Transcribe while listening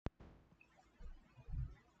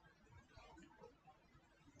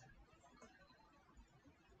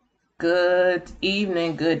Good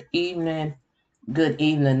evening, good evening, good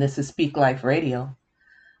evening. This is Speak Life Radio.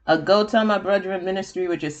 Go tell my brother in ministry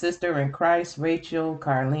with your sister in Christ, Rachel,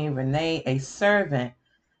 Carlene, Renee, a servant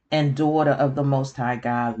and daughter of the Most High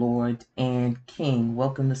God, Lord and King.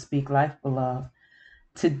 Welcome to Speak Life, beloved.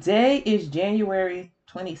 Today is January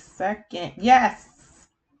 22nd. Yes,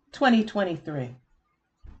 2023.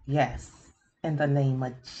 Yes, in the name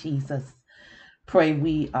of Jesus. Pray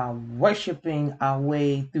we are worshiping our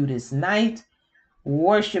way through this night,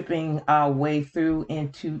 worshiping our way through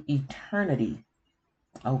into eternity.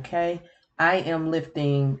 Okay? I am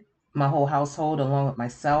lifting my whole household along with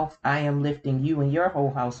myself. I am lifting you and your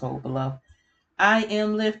whole household, beloved. I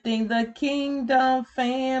am lifting the kingdom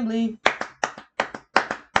family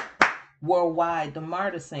worldwide, the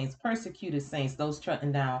martyr saints, persecuted saints, those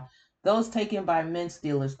trodden down, those taken by men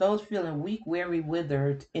stealers, those feeling weak, weary,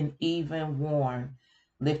 withered, and even worn.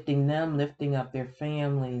 Lifting them, lifting up their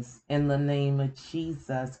families in the name of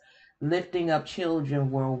Jesus, lifting up children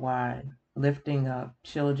worldwide, lifting up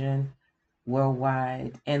children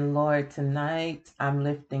worldwide. And Lord, tonight I'm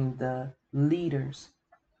lifting the leaders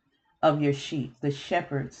of your sheep, the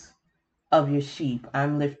shepherds of your sheep.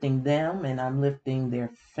 I'm lifting them and I'm lifting their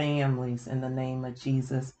families in the name of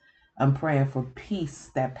Jesus. I'm praying for peace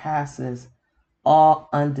that passes all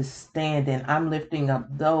understanding. I'm lifting up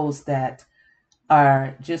those that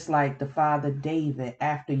are just like the Father David,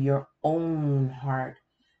 after your own heart,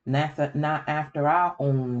 not after our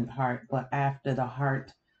own heart, but after the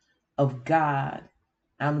heart of God.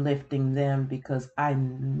 I'm lifting them because I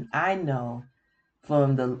know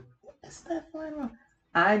from the is that final?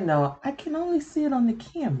 I know I can only see it on the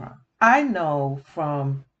camera. I know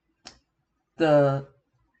from the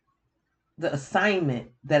the assignment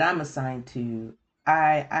that I'm assigned to,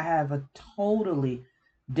 I have a totally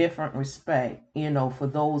different respect, for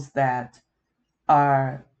those that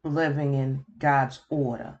are living in God's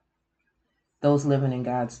order. Those living in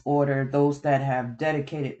God's order, those that have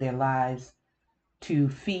dedicated their lives to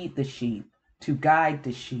feed the sheep, to guide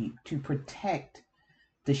the sheep, to protect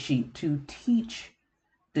the sheep, to teach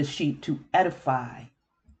the sheep, to edify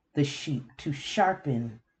the sheep, to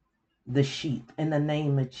sharpen the sheep in the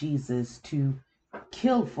name of Jesus, to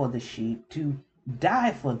kill for the sheep, to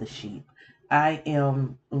die for the sheep. I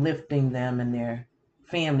am lifting them and their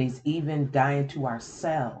families, even dying to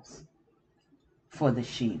ourselves for the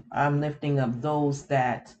sheep. I'm lifting up those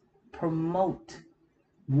that promote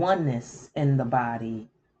oneness in the body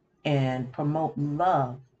and promote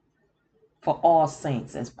love for all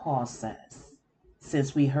saints, as Paul says,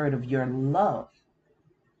 since we heard of your love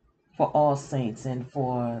for all saints and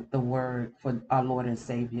for the word for our Lord and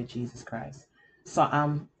Savior Jesus Christ. So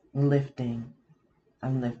I'm lifting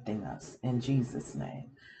us in Jesus' name.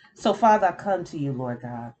 So, Father, I come to you, Lord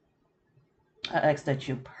God. I ask that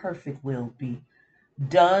your perfect will be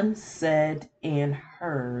done, said, and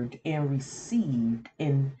heard, and received,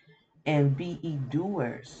 and be ye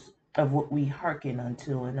doers of what we hearken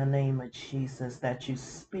unto in the name of Jesus, that you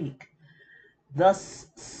speak. Thus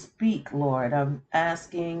speak, Lord. I'm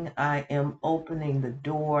asking, I am opening the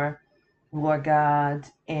door, Lord God,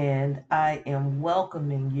 and I am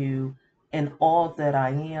welcoming you in all that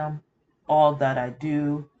I am, all that I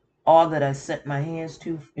do, all that I set my hands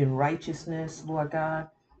to in righteousness, Lord God.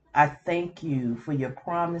 I thank you for your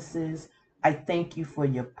promises. I thank you for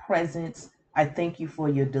your presence. I thank you for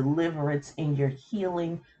your deliverance and your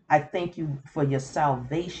healing. I thank you for your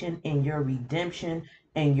salvation and your redemption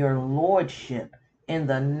and your lordship. In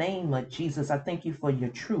the name of Jesus, I thank you for your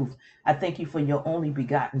truth. I thank you for your only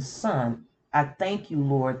begotten Son. I thank you,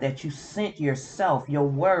 Lord, that you sent yourself, your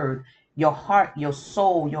word, your heart, your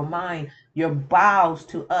soul, your mind, your bowels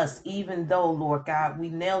to us, even though, Lord God, we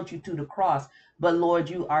nailed you to the cross. But Lord,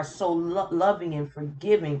 you are so loving and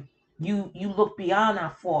forgiving. You look beyond our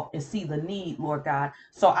fault and see the need, Lord God.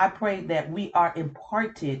 So I pray that we are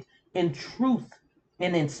imparted in truth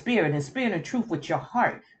and in spirit and truth with your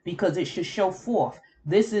heart, because it should show forth.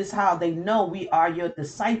 This is how they know we are your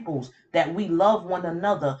disciples, that we love one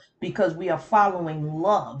another because we are following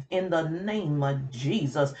love in the name of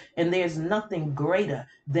Jesus. And there's nothing greater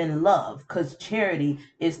than love, because charity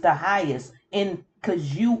is the highest. And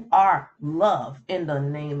because you are love in the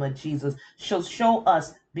name of Jesus. Show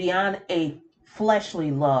us beyond a fleshly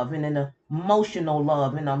love and an emotional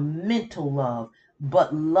love and a mental love,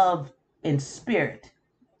 but love in spirit,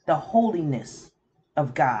 the holiness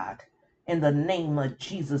of God in the name of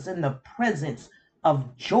Jesus, in the presence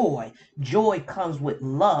of joy. Joy comes with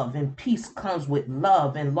love, and peace comes with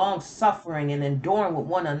love, and long suffering and enduring with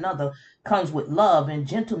one another comes with love, and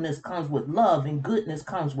gentleness comes with love, and goodness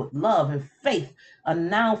comes with love, and faith.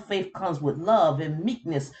 And now faith comes with love, and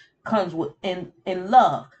meekness comes with in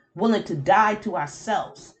love, willing to die to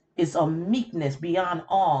ourselves. It's a meekness beyond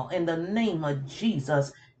all in the name of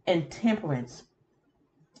Jesus. And temperance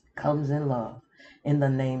comes in love in the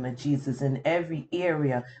name of Jesus. In every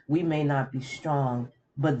area, we may not be strong,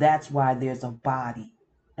 but that's why there's a body.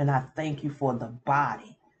 And I thank you for the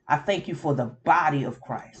body. I thank you for the body of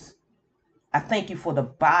Christ. I thank you for the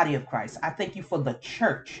body of Christ. I thank you for the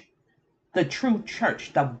church, the true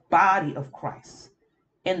church, the body of Christ.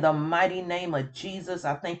 In the mighty name of Jesus,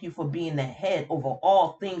 I thank you for being the head over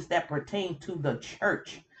all things that pertain to the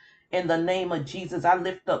church. In the name of Jesus, I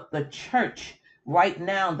lift up the church right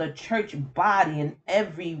now, the church body in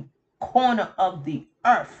every corner of the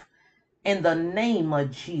earth. In the name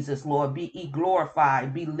of Jesus, Lord, be ye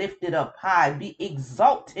glorified, be lifted up high, be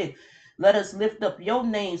exalted. Let us lift up your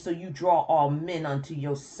name so you draw all men unto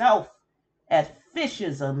yourself as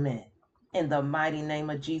fishers of men. In the mighty name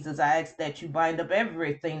of Jesus, I ask that you bind up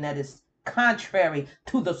everything that is contrary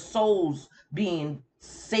to the souls being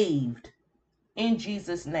saved. In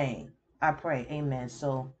Jesus' name, I pray. Amen.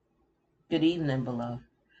 So, good evening, beloved.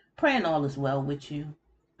 Praying all is well with you.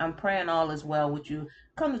 I'm praying all is well with you.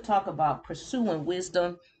 Come to talk about pursuing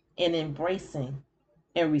wisdom and embracing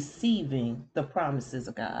and receiving the promises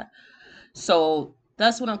of God. So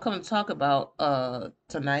that's what I'm coming to talk about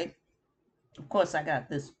tonight. Of course, I got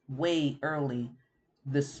this way early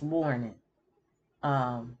this morning.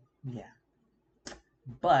 Yeah,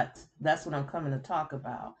 but that's what I'm coming to talk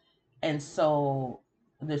about. And so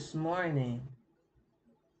this morning,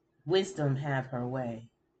 wisdom have her way.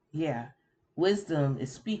 Yeah, wisdom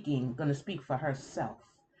is speaking, gonna speak for herself.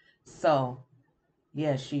 So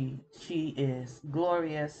yeah, she is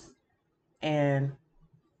glorious, and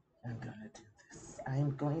I'm gonna do this.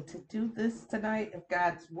 I'm going to do this tonight if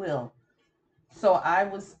God's will. So I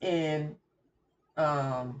was in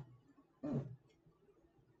um hmm,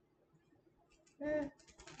 eh,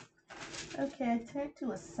 okay, I turned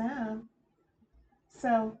to a sound.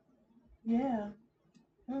 So yeah.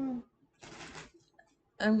 Mm,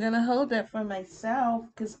 I'm gonna hold that for myself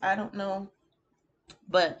because I don't know.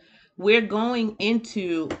 But we're going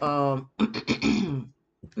into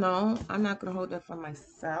no, I'm not gonna hold that for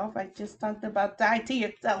myself. I just talked about die to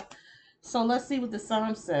yourself. So let's see what the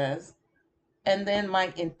psalm says. And then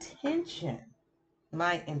my intent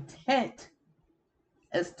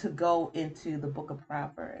is to go into the book of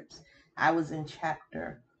Proverbs. I was in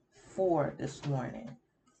chapter 4 this morning.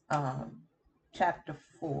 Um, chapter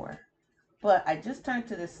 4. But I just turned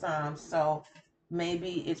to this psalm, so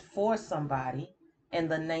maybe it's for somebody in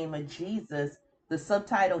the name of Jesus. The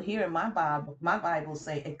subtitle here in my Bible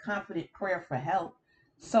say a confident prayer for help.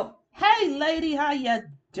 So, hey lady, how you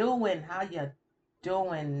doing? How you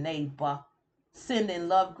doing, neighbor? Sending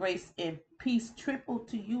love, grace, and peace triple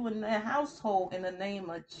to you and the household in the name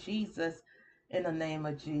of Jesus. In the name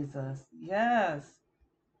of Jesus. Yes.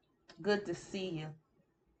 Good to see you.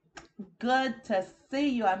 Good to see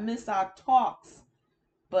you. I miss our talks,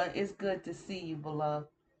 but it's good to see you, beloved,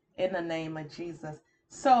 in the name of Jesus.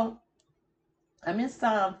 So I'm in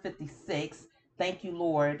Psalm 56. Thank you,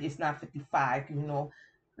 Lord. It's not 55.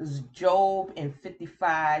 It's Job and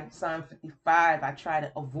 55, Psalm 55. I try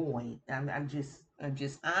to avoid. I'm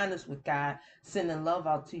just honest with God, sending love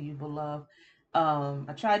out to you, beloved.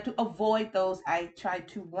 I try to avoid those. I try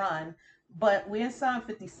to run, but we're in Psalm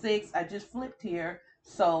 56. I just flipped here,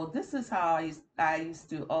 so this is how I used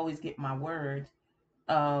to always get my word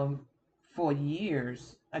um, for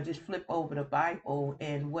years. I just flip over the Bible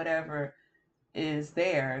and whatever is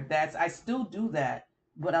there. I still do that,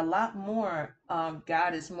 but a lot more.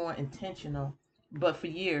 God is more intentional. But for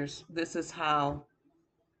years, this is how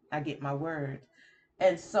I get my word,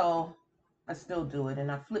 and so I still do it.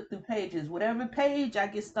 And I flip through pages. Whatever page I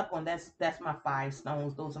get stuck on, that's my 5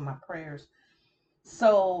 stones. Those are my prayers.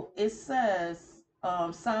 So it says,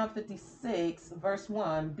 Psalm 56, verse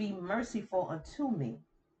 1: Be merciful unto me,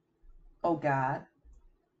 O God,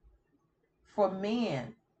 for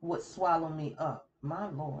man would swallow me up, my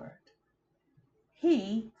Lord.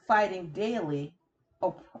 He, fighting daily,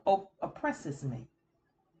 oppresses me.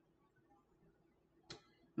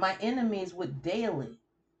 My enemies would daily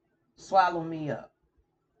swallow me up,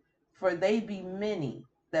 for they be many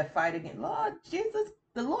that fight against. Lord Jesus,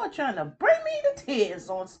 the Lord trying to bring me to tears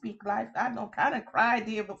on Speak Life. I know, kind of cried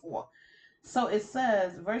there before. So it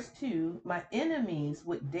says, verse 2: My enemies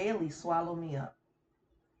would daily swallow me up,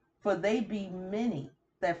 for they be many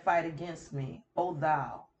that fight against me. O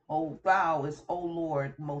thou is, O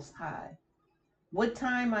Lord most high. What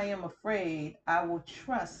time I am afraid, I will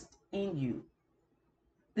trust in you.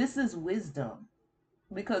 This is wisdom,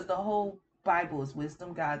 because the whole Bible is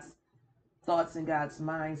wisdom. God's thoughts in God's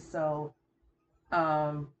mind. So,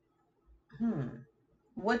 um,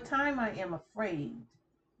 what time I am afraid,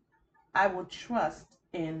 I will trust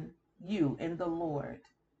in you, in the Lord.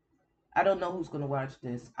 I don't know who's going to watch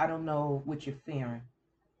this. I don't know what you're fearing.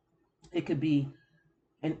 It could be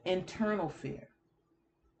an internal fear,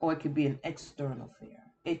 or it could be an external fear.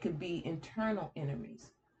 It could be internal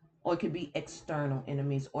enemies, or it could be external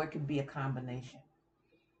enemies, or it could be a combination.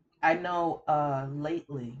 I know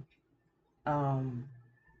lately um,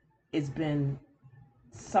 it's been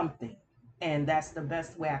something, and that's the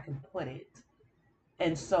best way I can put it.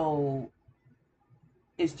 And so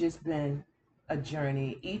it's just been a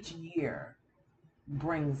journey. Each year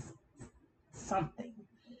brings something,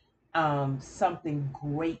 something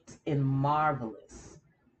great and marvelous.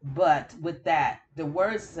 But with that, the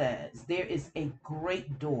word says, there is a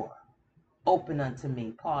great door open unto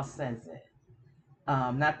me. Paul says it,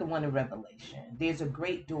 not the one in Revelation. There's a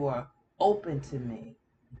great door open to me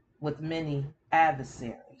with many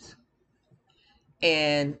adversaries.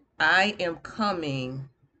 And I am coming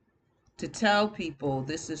to tell people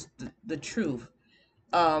this is the truth.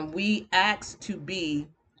 We ask to be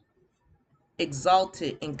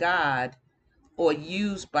exalted in God or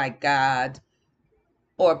used by God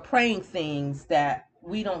or praying things that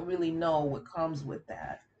we don't really know what comes with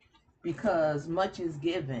that, because much is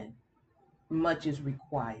given, much is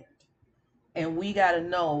required. And we got to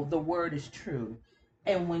know the word is true.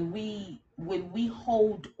 And when we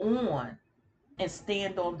hold on and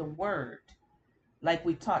stand on the word, like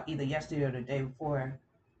we talked either yesterday or the day before,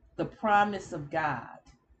 the promise of God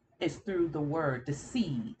is through the word, the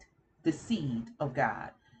seed of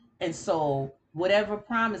God. And so, whatever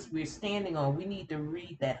promise we're standing on, we need to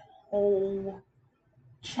read that whole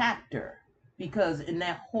chapter, because in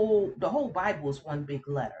the whole Bible is one big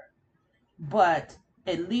letter. But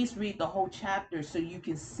at least read the whole chapter so you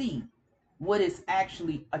can see what is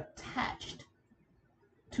actually attached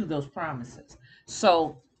to those promises.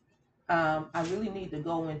 So, I really need to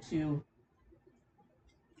go into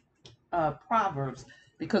Proverbs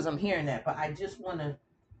because I'm hearing that, but I just want to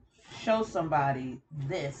show somebody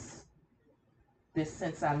this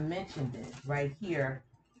since I mentioned it right here.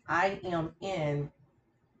 I am in.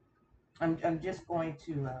 I'm just going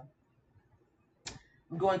to.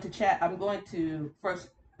 I'm going to chat. I'm going to First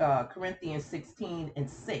Corinthians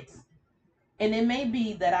 16:6, and it may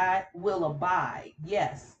be that I will abide,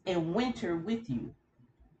 yes, in winter with you,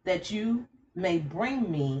 that you may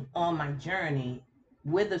bring me on my journey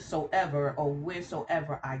whithersoever or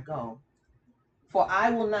wheresoever I go. For I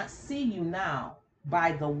will not see you now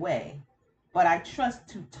by the way, but I trust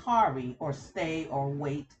to tarry or stay or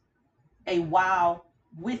wait a while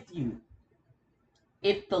with you,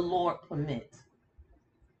 if the Lord permit.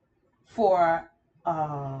 For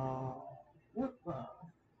uh,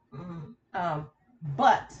 um,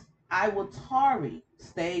 but I will tarry,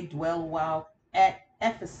 stay, dwell a while at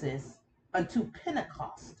Ephesus unto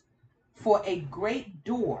Pentecost. For a great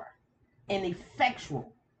door and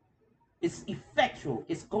effectual, it's effectual,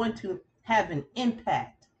 it's going to have an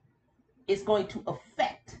impact, it's going to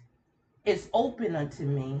affect, it's open unto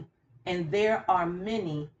me, and there are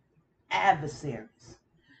many adversaries.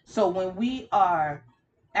 So when we are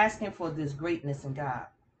asking for this greatness in God,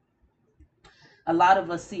 a lot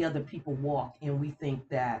of us see other people walk and we think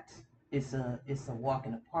that it's a walk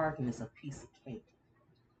in the park and it's a piece of cake.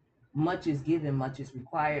 Much is given, much is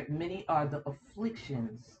required. Many are the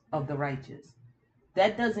afflictions of the righteous.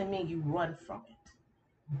 That doesn't mean you run from it.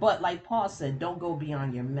 But like Paul said, don't go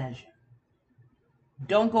beyond your measure.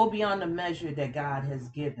 Don't go beyond the measure that God has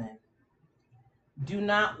given. Do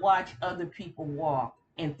not watch other people walk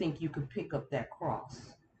and think you can pick up that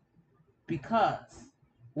cross, because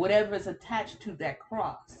whatever is attached to that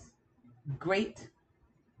cross, great,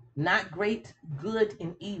 not great, good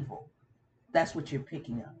and evil, that's what you're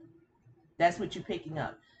picking up. That's what you're picking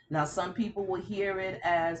up. Now, some people will hear it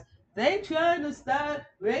as they trying to stop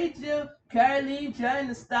Rachel, Carleen trying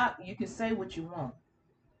to stop. You can say what you want.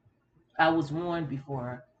 I was warned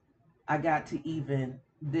before I got to even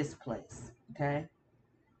this place, okay?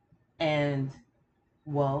 And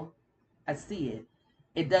well, I see it.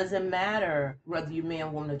 It doesn't matter whether you're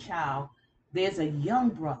man, woman, or child. There's a young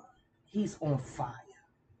brother. He's on fire.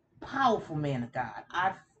 Powerful man of God.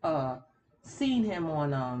 I've seen him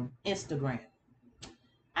on Instagram.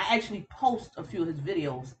 I actually post a few of his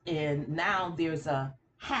videos, and now there's a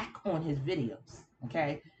hack on his videos.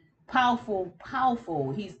 Okay, powerful,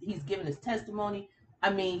 powerful. He's giving his testimony. I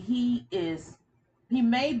mean, he is. He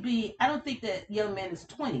may be. I don't think that young man is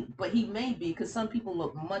 20, but he may be, because some people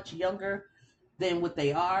look much younger than what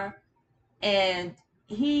they are, and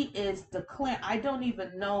he is declaring, I don't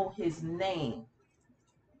even know his name.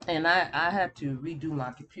 And I had to redo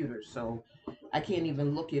my computer, so I can't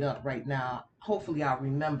even look it up right now. Hopefully I'll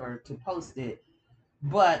remember to post it.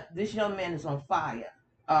 But this young man is on fire.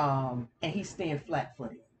 And he's staying flat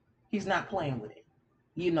footed. He's not playing with it.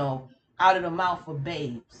 You know, out of the mouth of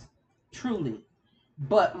babes. Truly.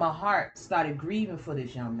 But my heart started grieving for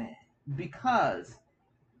this young man because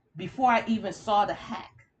before I even saw the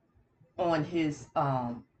hack on his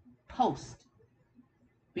post,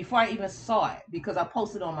 before I even saw it, because I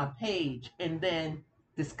posted on my page, and then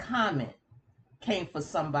this comment came for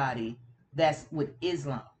somebody that's with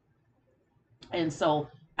Islam. And so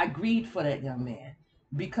I grieved for that young man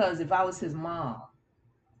because if I was his mom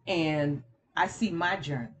and I see my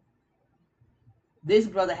journey, this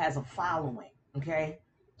brother has a following, okay?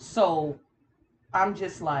 So I'm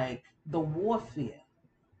just like, the warfare,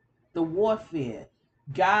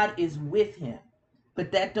 God is with him,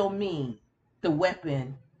 but that don't mean the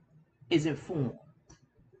weapon isn't formed.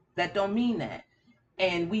 That don't mean that.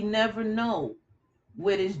 And we never know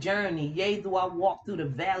where this journey, yea, though I walk through the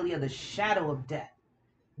valley of the shadow of death.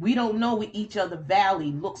 We don't know what each other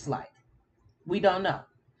valley looks like. We don't know.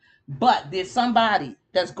 But there's somebody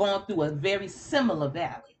that's gone through a very similar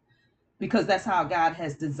valley because that's how God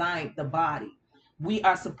has designed the body. We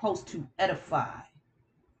are supposed to edify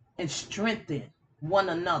and strengthen one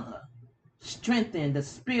another. Strengthen, the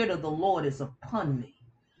Spirit of the Lord is upon me.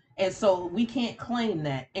 And so we can't claim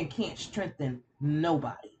that and can't strengthen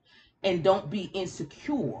nobody. And don't be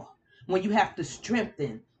insecure when you have to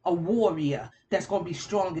strengthen a warrior that's going to be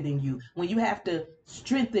stronger than you. When you have to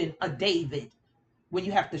strengthen a David, when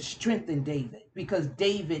you have to strengthen David, because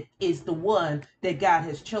David is the one that God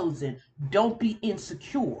has chosen. Don't be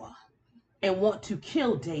insecure and want to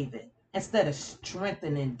kill David instead of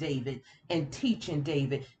strengthening David and teaching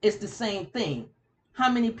David. It's the same thing. How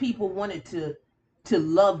many people wanted to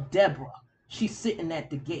love Deborah? She's sitting at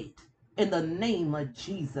the gate in the name of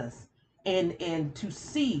Jesus. And to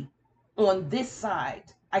see on this side,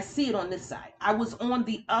 I see it on this side. I was on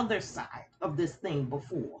the other side of this thing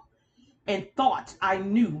before and thought I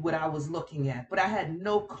knew what I was looking at, but I had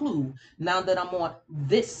no clue now that I'm on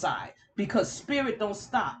this side, because spirit don't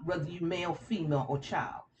stop whether you male, female, or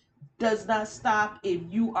child. Does not stop if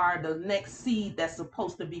you are the next seed that's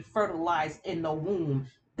supposed to be fertilized in the womb.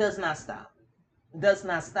 Does not stop. Does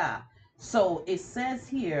not stop. So it says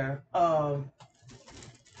here,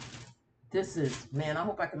 this is, man, I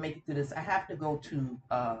hope I can make it through this. I have to go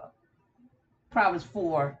to Proverbs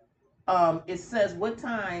 4. It says, what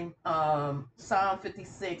time, Psalm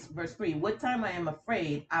 56, verse 3, what time I am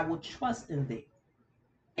afraid, I will trust in thee.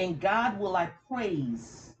 And God will I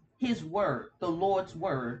praise, his word, the Lord's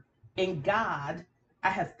word. In God I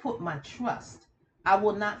have put my trust. I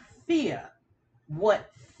will not fear what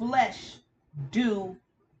flesh do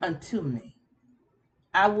unto me.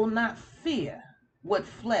 I will not fear what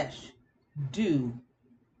flesh do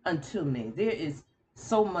unto me. There is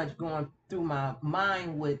so much going through my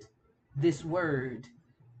mind with this word.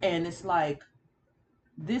 And it's like,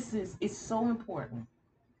 it's so important.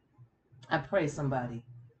 I pray somebody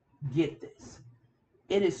get this.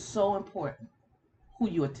 It is so important who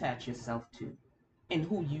you attach yourself to and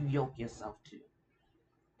who you yoke yourself to.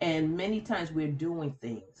 And many times we're doing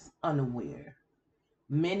things unaware.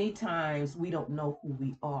 Many times we don't know who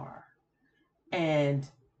we are. And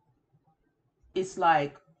it's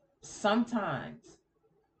like sometimes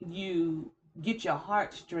you get your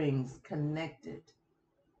heartstrings connected,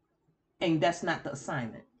 and that's not the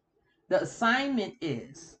assignment. The assignment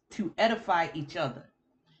is to edify each other.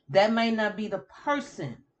 That may not be the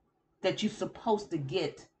person that you're supposed to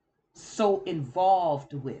get so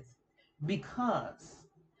involved with, because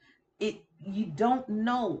you don't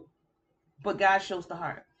know, but God shows the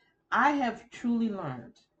heart. I have truly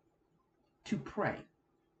learned to pray.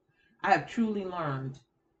 I have truly learned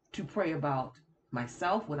to pray about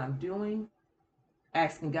myself, what I'm doing,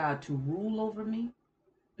 asking God to rule over me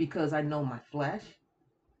because I know my flesh.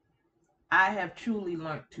 I have truly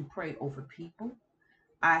learned to pray over people.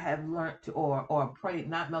 I have learned to, or pray,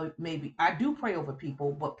 not maybe, I do pray over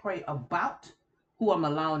people, but pray about who I'm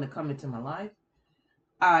allowing to come into my life.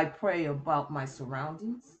 I pray about my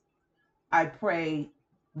surroundings. I pray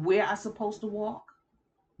where I'm supposed to walk,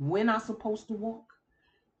 when I'm supposed to walk,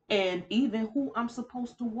 and even who I'm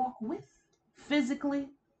supposed to walk with, physically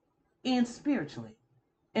and spiritually,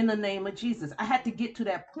 in the name of Jesus. I had to get to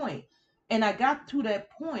that point. And I got to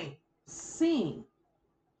that point seeing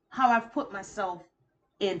how I've put myself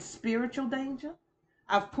in spiritual danger.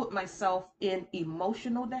 I've put myself in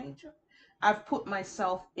emotional danger. I've put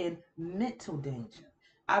myself in mental danger.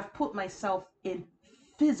 I've put myself in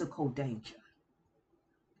physical danger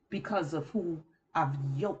because of who I've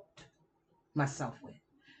yoked myself with.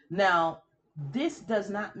 Now, this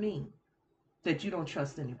does not mean that you don't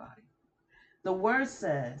trust anybody. The word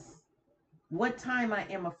says, what time I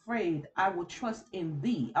am afraid, I will trust in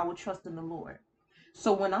thee. I will trust in the Lord.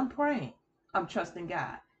 So when I'm praying, I'm trusting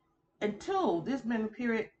God. Until this been a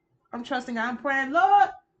period, I'm trusting God. I'm praying, Lord,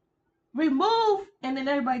 remove. And then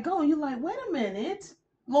everybody go. You're like, wait a minute,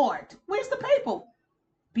 Lord, where's the people?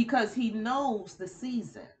 Because he knows the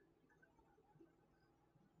season.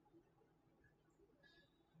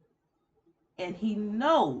 And he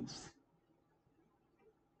knows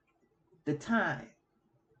the time.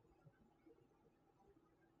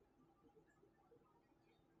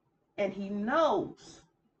 And he knows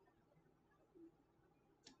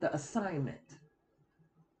the assignment.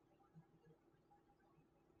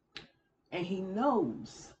 And he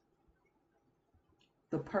knows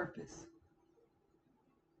the purpose.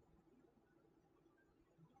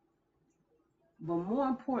 But more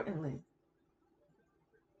importantly,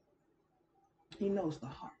 he knows the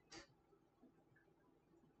heart.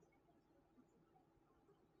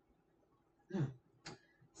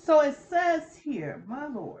 So it says here, my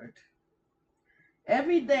Lord,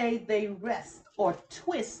 every day they wrest or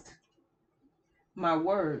twist my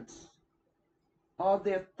words, all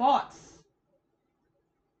their thoughts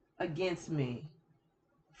against me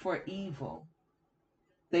for evil.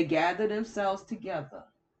 They gather themselves together.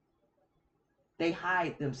 They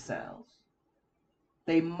hide themselves.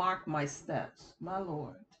 They mark my steps, my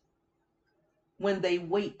Lord, when they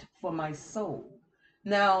wait for my soul.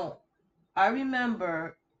 Now, I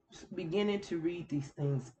remember beginning to read these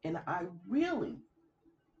things, and I really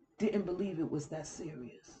didn't believe it was that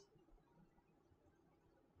serious.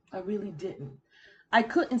 I really didn't. I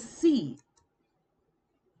couldn't see.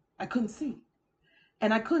 I couldn't see.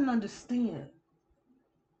 And I couldn't understand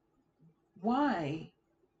why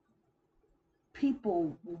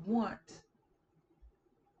people want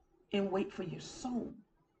and wait for your soul.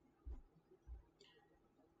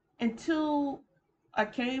 Until I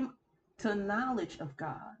came to knowledge of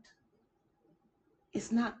God,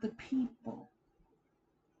 it's not the people,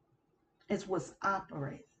 it's what's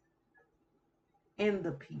operating in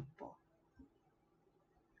the people.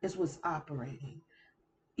 It's what's operating.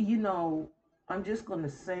 You know, I'm just going to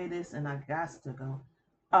say this and I got to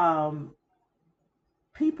go.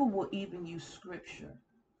 People will even use scripture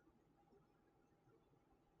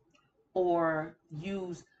or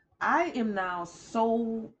use, I am now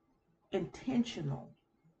so intentional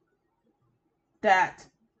that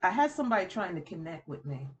I had somebody trying to connect with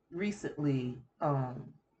me recently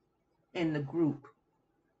in the group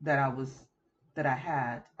that I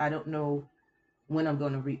had. I don't know when I'm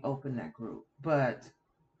going to reopen that group, but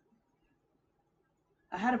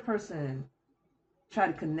I had a person try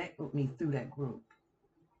to connect with me through that group.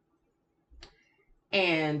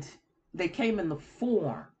 And they came in the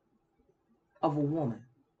form of a woman.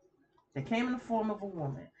 They came in the form of a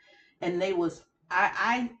woman. And they was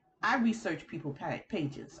I research people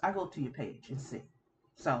pages. I go to your page and see.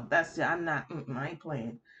 So that's it. I ain't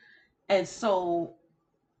playing. And so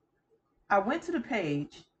I went to the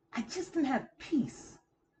page. I just didn't have peace.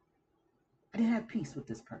 I didn't have peace with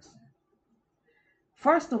this person.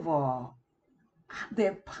 First of all,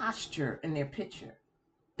 their posture and their picture.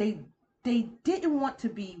 They didn't want to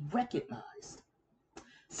be recognized.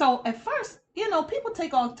 So at first, people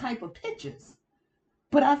take all type of pictures,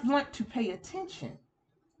 but I've learned to pay attention.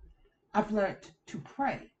 I've learned to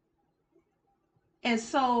pray. And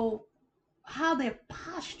so how their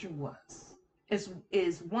posture was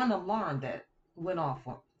is one alarm that went off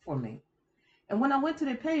for me. And when I went to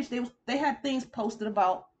their page, they had things posted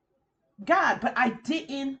about God, but I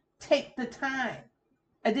didn't take the time.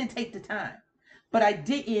 I didn't take the time. But I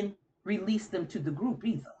didn't release them to the group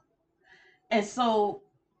either. And so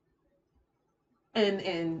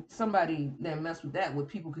and somebody then messed with that where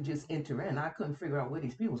people could just enter in. I couldn't figure out where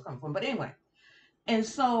these people was coming from. But anyway, and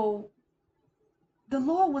so the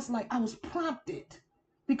Lord was like, I was prompted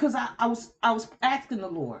because I was asking the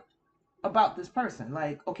Lord about this person.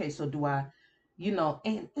 Like, okay, so do I,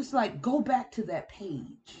 and it's like, go back to that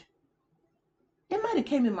page. It might have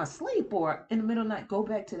came in my sleep or in the middle of the night, go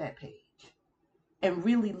back to that page and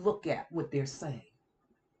really look at what they're saying.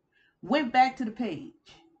 Went back to the page.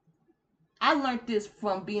 I learned this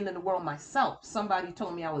from being in the world myself. Somebody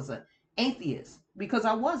told me I was an atheist because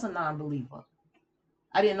I was a non-believer.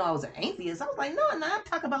 I didn't know I was an atheist. I was like, no, I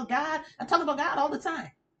talk about God. I talk about God all the time.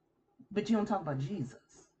 But you don't talk about Jesus.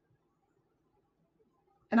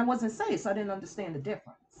 And I wasn't saved, so I didn't understand the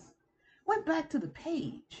difference. Went back to the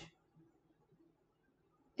page.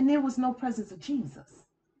 And there was no presence of Jesus.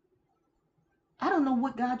 I don't know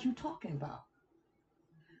what God you're talking about.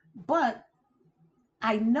 But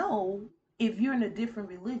I know if you're in a different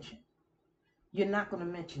religion, you're not going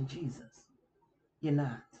to mention Jesus. You're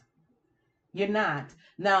not. You're not.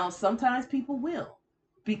 Now, sometimes people will,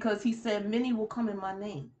 because he said, many will come in my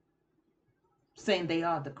name, saying they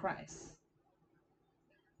are the Christ.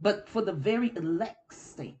 But for the very elect's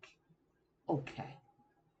sake, okay.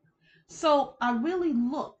 So I really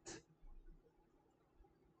looked,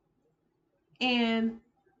 and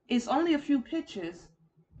it's only a few pictures,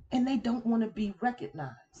 and they don't want to be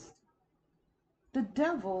recognized. The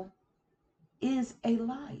devil is a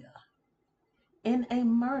liar and a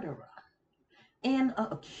murderer and an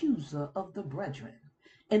accuser of the brethren,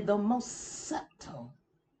 and the most subtle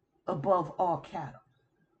above all cattle.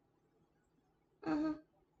 Mhm.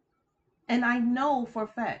 And I know for a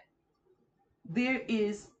fact there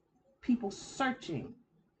is people searching.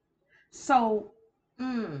 So,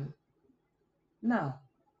 no,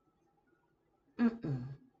 mm-mm,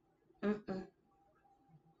 mm-mm,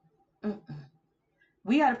 mm-mm.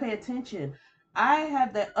 We got to pay attention. I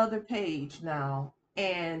have that other page now,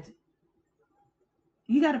 and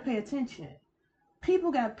you got to pay attention.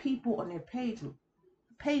 People got people on their pages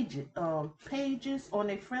on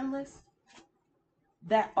their friend list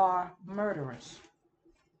that are murderers,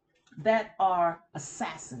 that are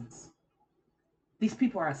assassins. These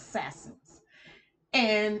people are assassins.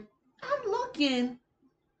 And I'm looking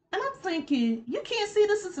and I'm thinking, you can't see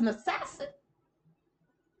this as an assassin.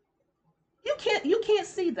 You can't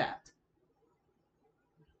see that.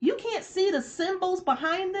 You can't see the symbols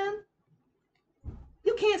behind them.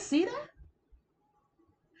 You can't see that.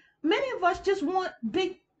 Many of us just want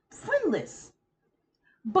big friend lists.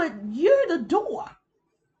 But you're the door.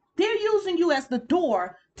 They're using you as the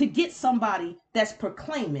door to get somebody that's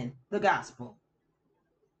proclaiming the gospel.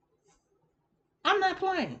 I'm not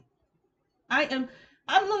playing. I am.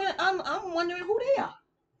 I'm looking. I'm wondering who they are.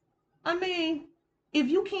 I mean, if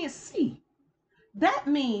you can't see, that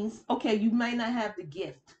means okay, you may not have the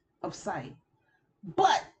gift of sight,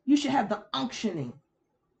 but you should have the unctioning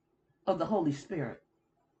of the Holy Spirit.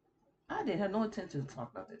 I didn't have no intention to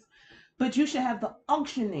talk about this, but you should have the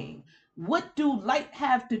unctioning. What do light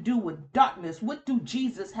have to do with darkness? What do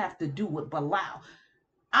Jesus have to do with Belial?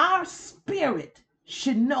 Our spirit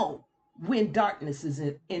should know when darkness is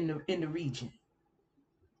in the region.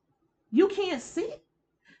 You can't see it.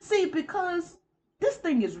 See, because this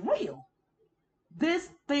thing is real. This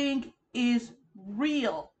thing is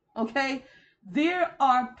real. Okay? There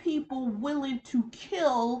are people willing to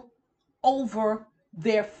kill over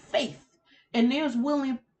their faith. And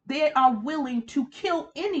they are willing to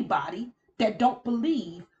kill anybody that don't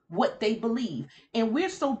believe what they believe. And we're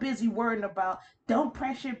so busy worrying about don't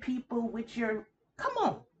pressure people with your come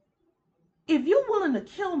on. If you're willing to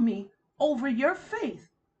kill me over your faith,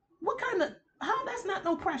 what kind of how that's not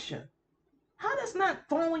no pressure? How that's not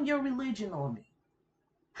throwing your religion on me?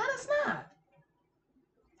 How that's not?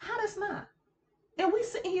 How that's not? And we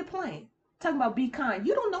sitting here playing, talking about be kind.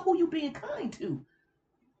 You don't know who you being kind to.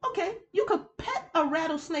 Okay, you could pet a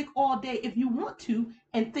rattlesnake all day if you want to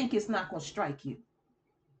and think it's not going to strike you.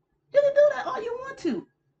 You can do that all you want to.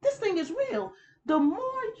 This thing is real. The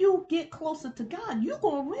more you get closer to God, you're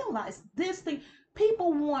going to realize this thing.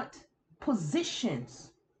 People want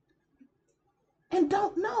positions and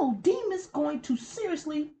don't know demons going to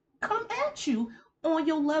seriously come at you on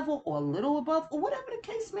your level or a little above or whatever the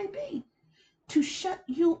case may be to shut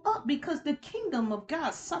you up because the kingdom of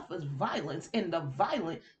God suffers violence and the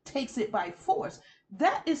violent takes it by force.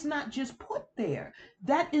 That is not just put there.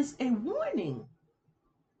 That is a warning.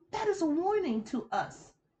 That is a warning to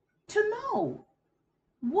us to know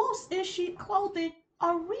wolves in sheep clothing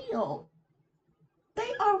are real.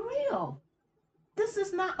 They are real. This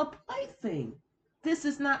is not a plaything. This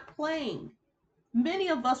is not playing. Many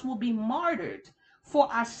of us will be martyred for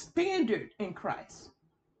our standard in Christ.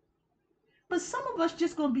 But some of us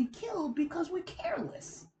just going to be killed because we're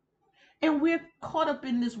careless. And we're caught up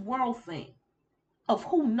in this world thing of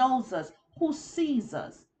who knows us, who sees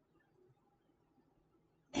us.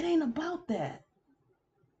 It ain't about that.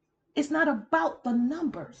 It's not about the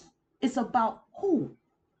numbers. It's about who.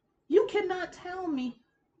 You cannot tell me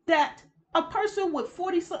that a person with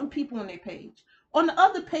 40 something people on their page, on the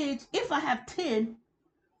other page, if I have 10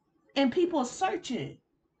 and people are searching,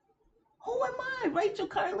 who am I? Rachel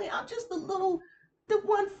Curley. I'm just the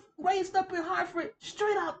one raised up in Hartford,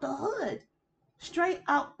 straight out the hood. Straight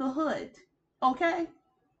out the hood. Okay?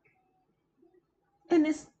 And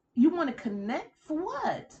it's, you want to connect for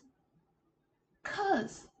what?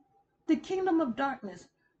 Because the kingdom of darkness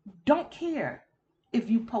don't care if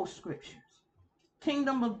you post scriptures.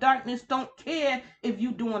 Kingdom of darkness don't care if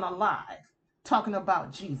you doing a live talking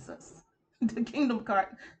about Jesus. The kingdom of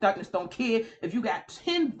darkness don't care if you got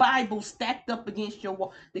 10 Bibles stacked up against your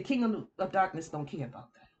wall. The kingdom of darkness don't care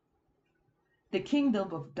about that. The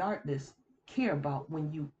kingdom of darkness care about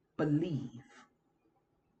when you believe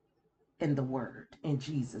in the word, in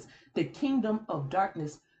Jesus. The kingdom of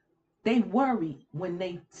darkness, they worry when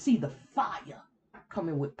they see the fire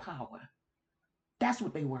coming with power. That's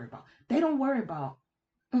what they worry about. They don't worry about,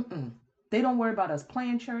 they don't worry about us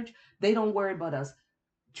playing church. They don't worry about us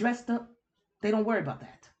dressed up. They don't worry about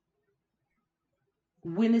that.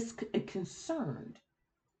 When it's concerned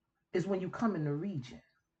is when you come in the region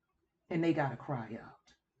and they got to cry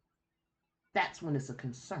out. That's when it's a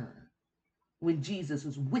concern. When Jesus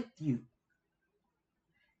is with you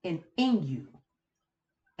and in you,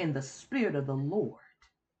 and the Spirit of the Lord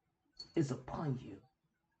is upon you.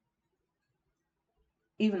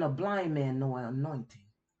 Even a blind man know an anointing.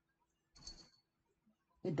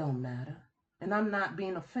 It don't matter. And I'm not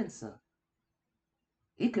being offensive.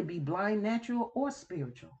 It could be blind, natural, or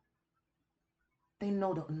spiritual. They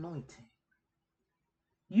know the anointing.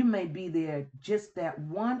 You may be there just that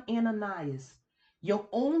one Ananias. Your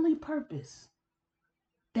only purpose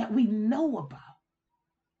that we know about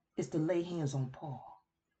is to lay hands on Paul.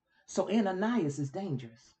 So Ananias is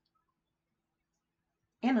dangerous.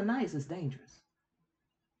 Ananias is dangerous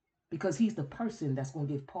because he's the person that's going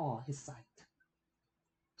to give Paul his sight.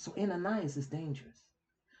 So Ananias is dangerous.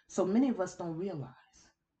 So many of us don't realize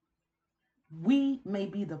we may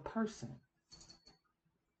be the person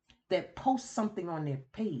that posts something on their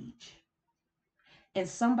page and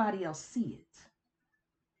somebody else see it.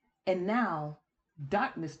 And now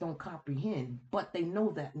darkness don't comprehend, but they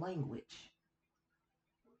know that language.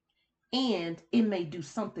 And it may do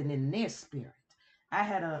something in their spirit. I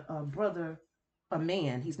had a brother, a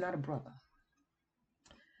man, he's not a brother.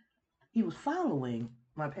 He was following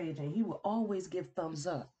my page and he would always give thumbs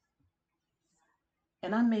up.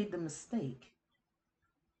 And I made the mistake.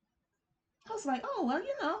 I was like, oh,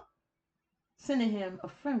 well, sending him a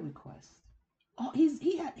friend request. Oh, he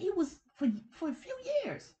was for a few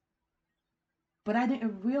years. But I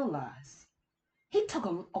didn't realize. He took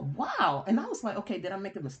a while. And I was like, okay, did I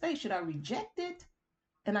make a mistake? Should I reject it?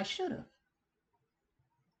 And I should have.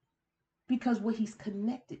 Because what he's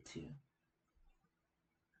connected to.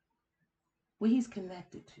 What he's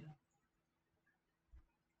connected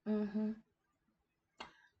to.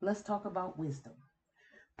 Let's talk about wisdom.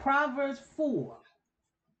 Proverbs 4.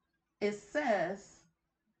 It says,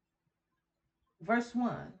 verse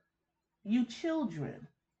 1, you children,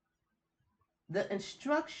 the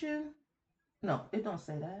instruction, no, it don't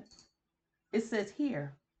say that. It says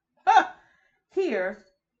here, here,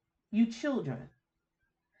 you children.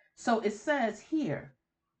 So it says here,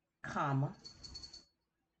 comma,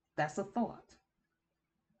 that's a thought.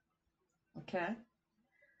 Okay?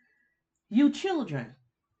 You children,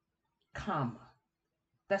 comma,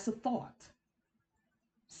 that's a thought.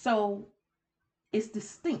 So it's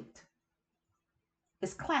distinct.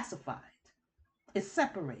 It's classified. It's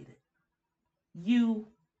separated. You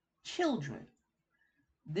children.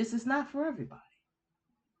 This is not for everybody.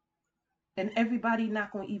 And everybody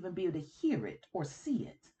not going to even be able to hear it or see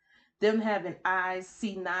it. Them having eyes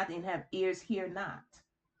see not and have ears hear not.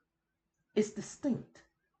 It's distinct.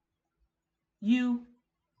 You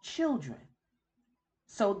children.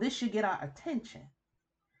 So this should get our attention.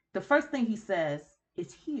 The first thing he says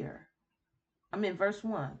is here. I'm in verse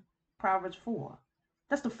 1, Proverbs 4.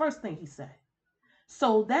 That's the first thing he said.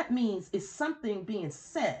 So that means it's something being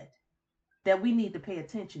said that we need to pay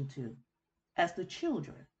attention to as the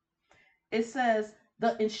children. It says,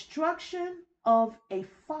 the instruction of a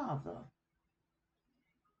father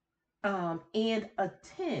and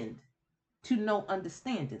attend to no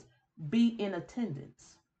understanding. Be in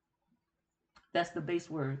attendance. That's the base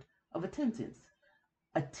word of attendance.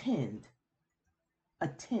 Attend.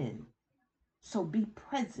 Attend. So be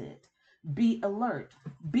present. Be alert.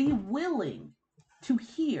 Be willing to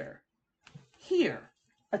hear. Hear.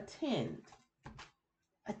 Attend.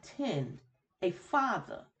 Attend. A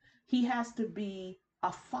father. He has to be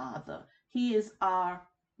a father. He is our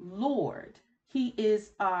Lord. He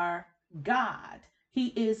is our God. He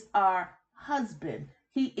is our husband.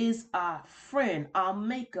 He is our friend, our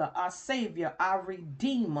maker, our savior, our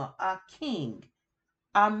redeemer, our king,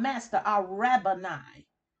 our master, our rabboni,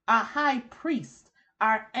 our high priest,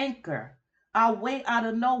 our anchor, our way out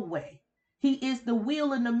of no way. He is the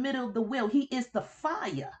wheel in the middle of the wheel. He is the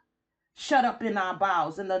fire shut up in our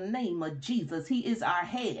bowels in the name of Jesus. He is our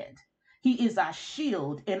head. He is our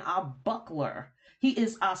shield and our buckler. He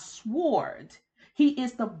is our sword. He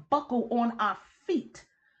is the buckle on our feet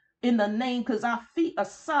in the name, because our feet are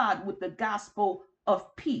shod with the gospel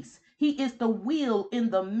of peace. He is the wheel in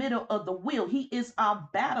the middle of the wheel. He is our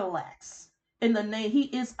battle axe in the name. He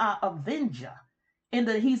is our avenger.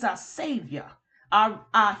 He's our savior,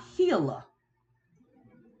 our healer,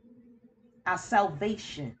 our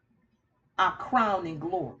salvation, our crown in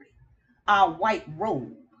glory, our white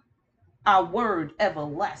robe, our word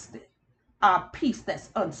everlasting, our peace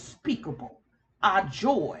that's unspeakable, our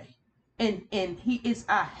joy. And he is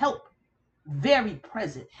our help, very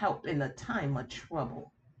present help in a time of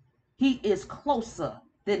trouble. He is closer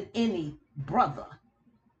than any brother.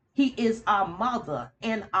 He is our mother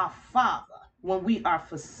and our father when we are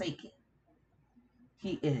forsaken.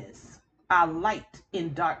 He is our light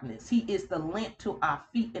in darkness. He is the lamp to our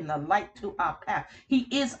feet and the light to our path. He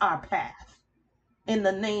is our path in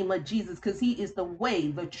the name of Jesus, because he is the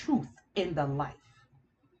way, the truth, and the life.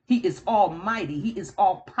 He is almighty. He is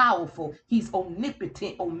all powerful. He's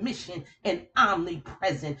omnipotent, omniscient, and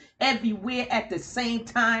omnipresent, everywhere at the same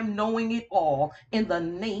time, knowing it all. In the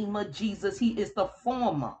name of Jesus, he is the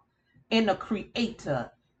former and the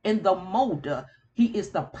creator and the molder. He is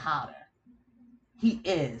the potter. He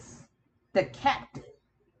is the captain.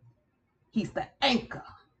 He's the anchor.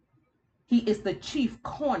 He is the chief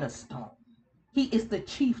cornerstone. He is the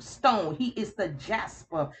chief stone. He is the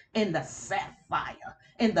jasper and the sapphire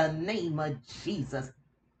in the name of Jesus.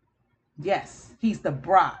 Yes, he's the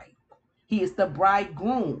bride. He is the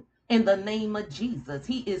bridegroom in the name of Jesus.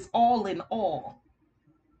 He is all in all.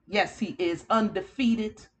 Yes, he is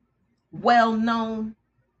undefeated, well known,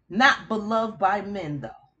 not beloved by men,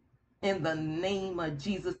 though. In the name of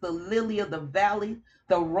Jesus, the lily of the valley,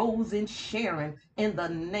 the rose in Sharon, in the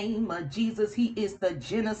name of Jesus, he is the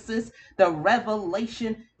Genesis, the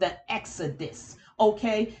Revelation, the Exodus.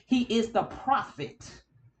 Okay, he is the prophet.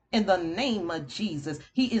 In the name of Jesus,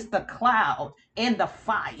 he is the cloud and the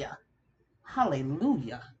fire.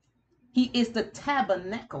 Hallelujah. He is the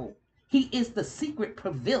tabernacle. He is the secret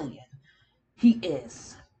pavilion. He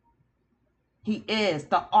is. He is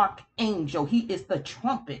the archangel. He is the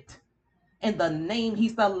trumpet. In the name,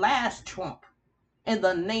 he's the last trump. In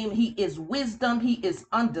the name, he is wisdom. He is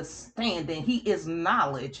understanding. He is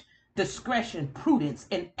knowledge, discretion, prudence,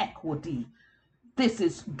 and equity. This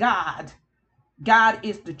is God. God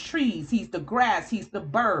is the trees. He's the grass. He's the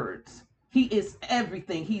birds. He is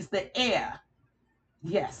everything. He's the air.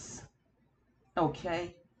 Yes.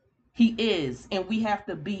 Okay. He is. And we have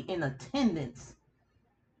to be in attendance.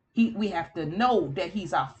 We have to know that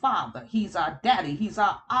he's our father. He's our daddy. He's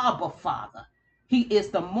our Abba Father. He is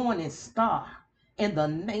the morning star. In the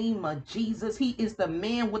name of Jesus, he is the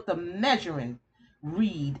man with the measuring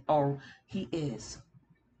reed. Or he is.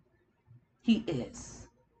 He is.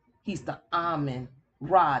 He's the almond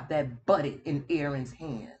rod that budded in Aaron's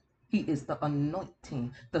hand. He is the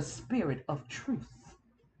anointing, the spirit of truth.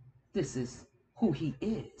 This is who he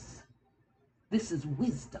is. This is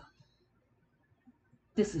wisdom.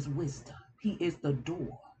 This is wisdom. He is the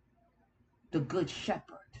door, the good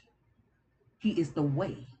shepherd. He is the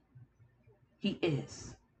way. He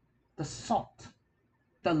is the salt,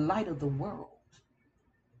 the light of the world.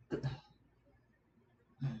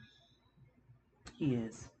 He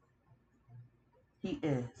is. He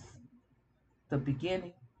is the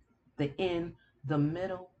beginning, the end, the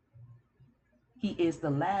middle. He is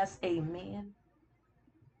the last amen.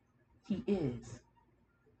 He is.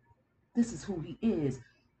 This is who he is.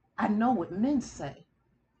 I know what men say,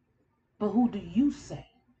 but who do you say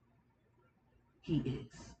he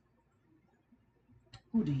is?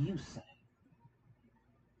 Who do you say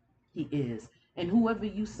he is? And whoever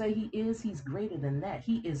you say he is, he's greater than that.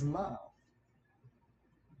 He is love.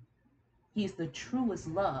 He's the truest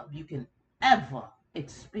love you can ever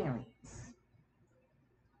experience.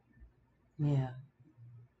 Yeah.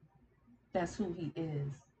 That's who he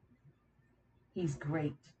is. He's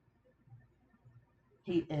great.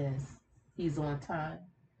 He is. He's on time.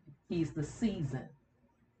 He's the season.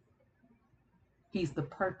 He's the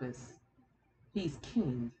purpose. He's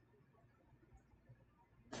King.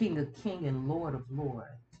 King of King and Lord of Lord.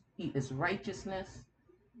 He is righteousness.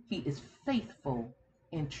 He is faithful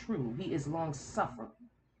and true. He is long suffering.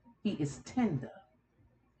 He is tender.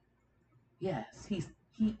 Yes, he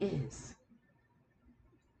is.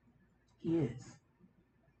 He is.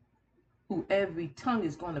 Who every tongue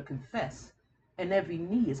is going to confess and every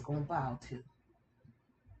knee is going to bow to.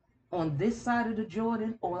 On this side of the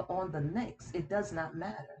Jordan or on the next, it does not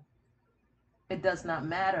matter. It does not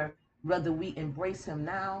matter whether we embrace him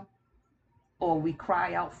now or we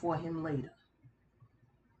cry out for him later.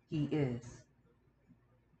 He is.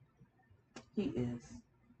 He is.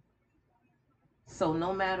 So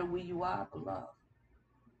no matter where you are, beloved,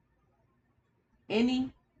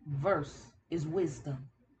 any verse is wisdom.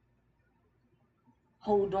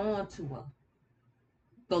 Hold on to her.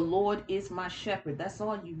 The Lord is my shepherd. That's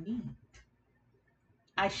all you need.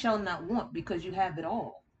 I shall not want, because you have it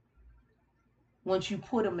all. Once you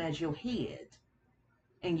put him as your head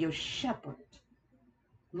and your shepherd,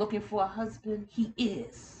 looking for a husband, he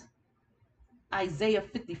is. Isaiah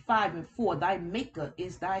 55:4, thy maker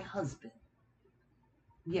is thy husband.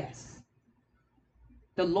 Yes.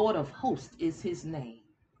 The Lord of hosts is his name.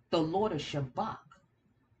 The Lord of Shabbat,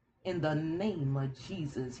 in the name of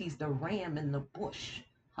Jesus. He's the ram in the bush.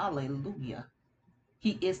 Hallelujah.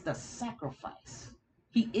 He is the sacrifice.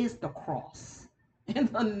 He is the cross. In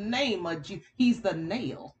the name of Jesus. He's the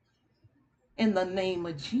nail. In the name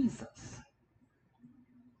of Jesus.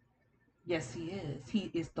 Yes, he is.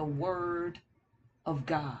 He is the word of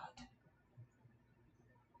God.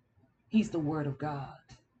 He's the word of God.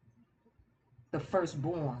 The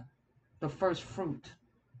firstborn, the first fruit,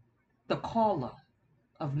 the caller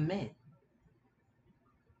of men.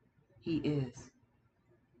 He is.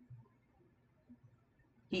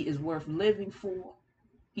 He is worth living for.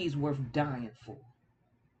 He's worth dying for.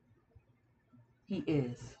 He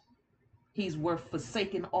is. He's worth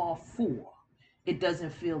forsaking all for. It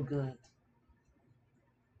doesn't feel good.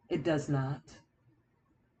 It does not.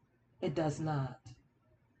 It does not.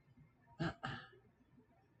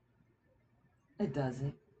 It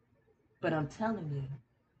doesn't. But I'm telling you,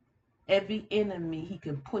 every enemy he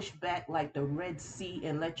can push back like the Red Sea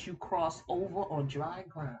and let you cross over on dry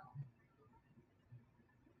ground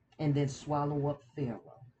and then swallow up Pharaoh.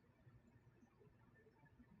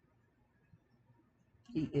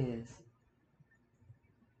 He is.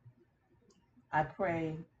 I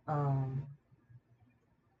pray,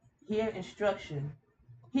 hear instruction.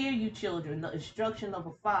 Hear, you children, the instruction of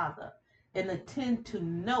a father, and attend to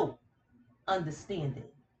know understanding.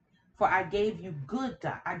 For I gave you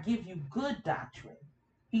I give you good doctrine.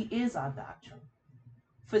 He is our doctrine.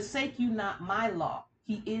 Forsake you not my law.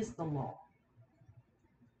 He is the law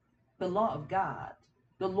of God,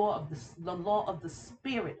 the law of the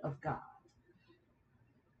Spirit of God.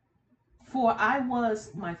 For I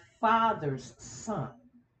was my father's son,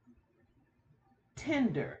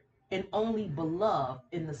 tender and only beloved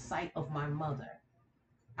in the sight of my mother.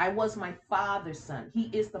 I was my father's son. He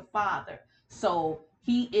is the father. So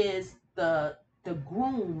he is the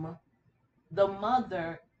groom. The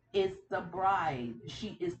mother is the bride.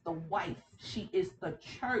 She is the wife. She is the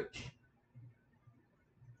church.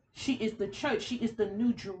 She is the church. She is the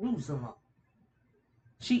new Jerusalem.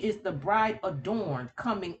 She is the bride adorned,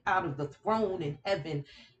 coming out of the throne in heaven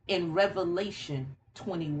in Revelation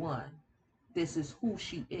 21. This is who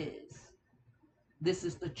she is. This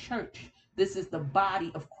is the church. This is the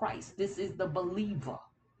body of Christ. This is the believer.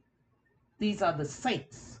 These are the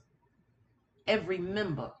saints. Every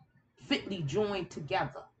member fitly joined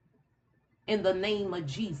together in the name of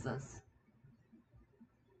Jesus.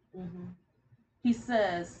 He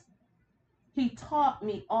says, he taught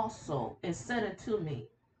me also and said unto me,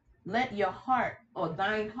 let your heart, or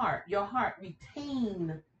thine heart, your heart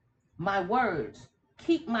retain my words.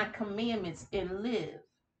 Keep my commandments and live.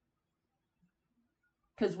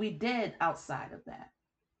 Because we dead outside of that.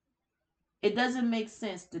 It doesn't make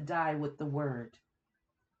sense to die with the word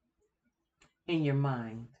in your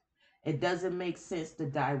mind. It doesn't make sense to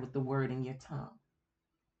die with the word in your tongue.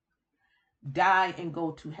 Die and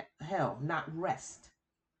go to hell, not rest.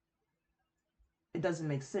 It doesn't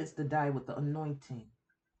make sense to die with the anointing,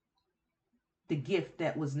 the gift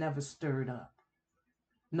that was never stirred up.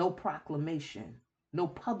 No proclamation, no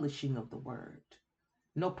publishing of the word,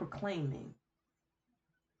 no proclaiming.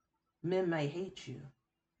 Men may hate you.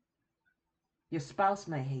 Your spouse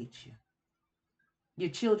may hate you. Your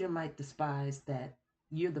children might despise that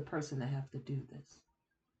you're the person that have to do this.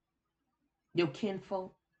 Your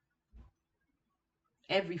kinfolk,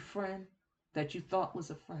 every friend that you thought was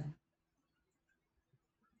a friend.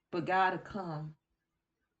 But God will come,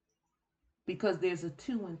 because there's a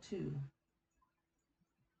 2 and 2.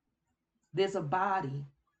 There's a body,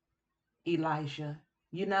 Elijah.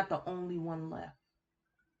 You're not the only one left.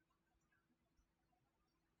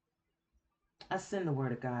 I send the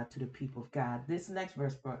word of God to the people of God. This next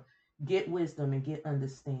verse, bro, get wisdom and get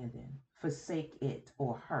understanding. Forsake it,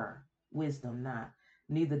 or her, wisdom not,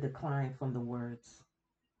 neither decline from the words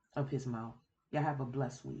of his mouth. Y'all have a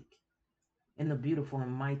blessed week. In the beautiful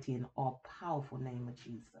and mighty and all-powerful name of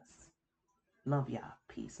Jesus. Love y'all.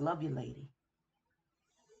 Peace. Love you, lady.